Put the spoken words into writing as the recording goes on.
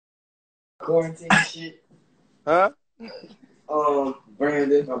Quarantine shit. Huh?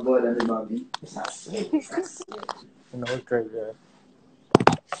 Brandon, my boy, that is my beat. You know, it's crazy, yeah.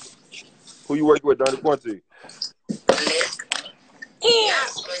 Who you working with during the quarantine?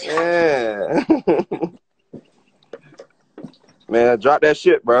 Yeah. Man, drop that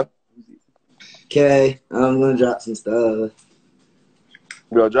shit, bro. Okay, I'm gonna drop some stuff.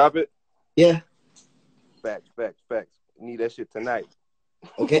 We gonna drop it? Yeah. Facts. Need that shit tonight.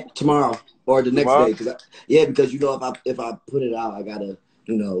 Okay, tomorrow or the next Tomorrow? day. Because you know if I put it out, I gotta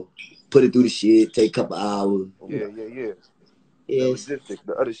put it through the shit. Take a couple hours. Yeah. Yes. The logistics,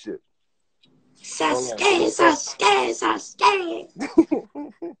 the other shit. Sasuke.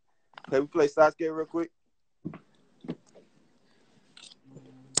 Hey, we play Sasuke real quick.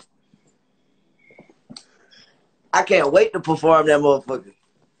 I can't wait to perform that motherfucker.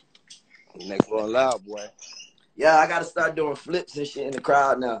 Next one loud, boy. Yeah, I gotta start doing flips and shit in the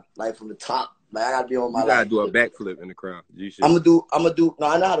crowd now, like from the top. Like I gotta be on my. You gotta do a backflip in the crowd. You should. I'm gonna do. No,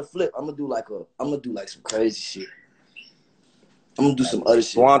 I know how to flip. I'm gonna do like some crazy shit. I'm gonna do some other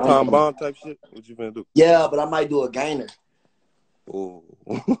shit. Swanton bomb type shit. What you gonna do? Yeah, but I might do a gainer. Oh.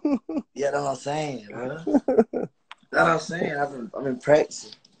 Yeah, that's what I'm saying, bro. That's what I'm saying. I've been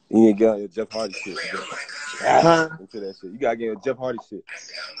practicing. You need to get on your Jeff Hardy shit. Huh? Into that shit. You gotta get your Jeff Hardy shit.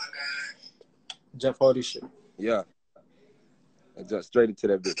 Jeff Hardy shit. Yeah. And just straight into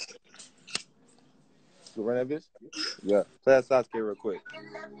that bitch. You run that bitch? Yeah. Play that Sasuke real quick.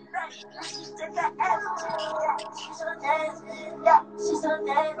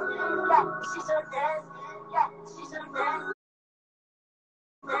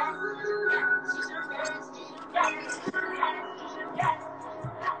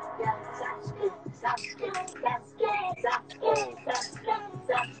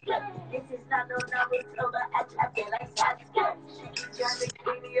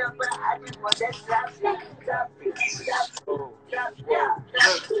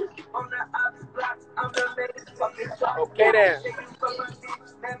 Okay then.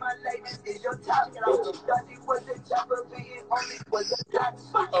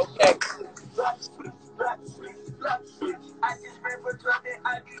 Okay.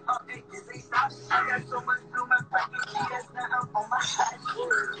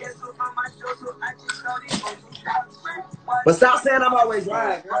 But stop saying I'm always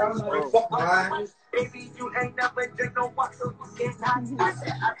right, girl. I'm always fucking right.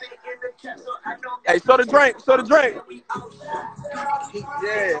 Hey, show the drink.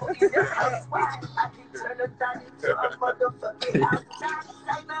 Yeah.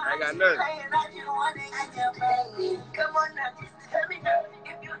 I got nothing.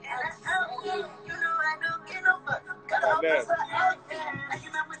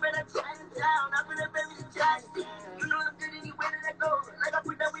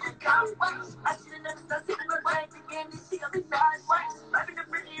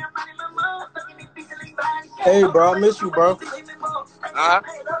 Hey, bro, I miss you, bro. Huh?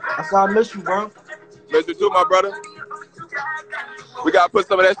 I said I miss you, bro. Miss you too, my brother. We gotta put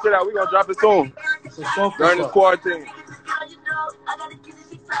some of that shit out. We gonna drop it soon. For sure. During this quarantine.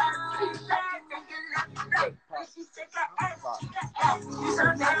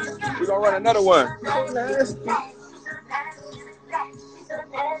 We gonna run another one.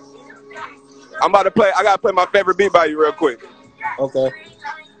 I gotta play my favorite beat by you real quick. Okay.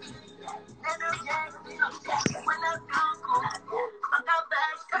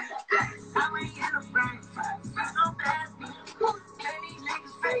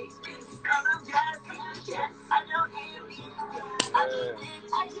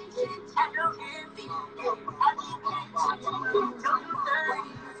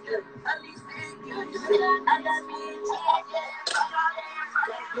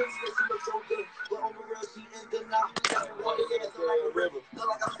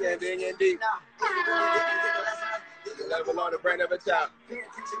 Standing in deep. Let alone the brain of a child.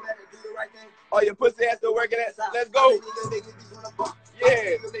 Oh, your pussy ass still working at? Let's go.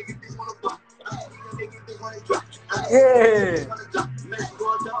 Yeah. Yeah.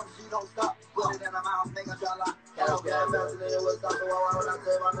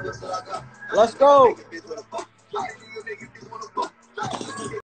 Let's go.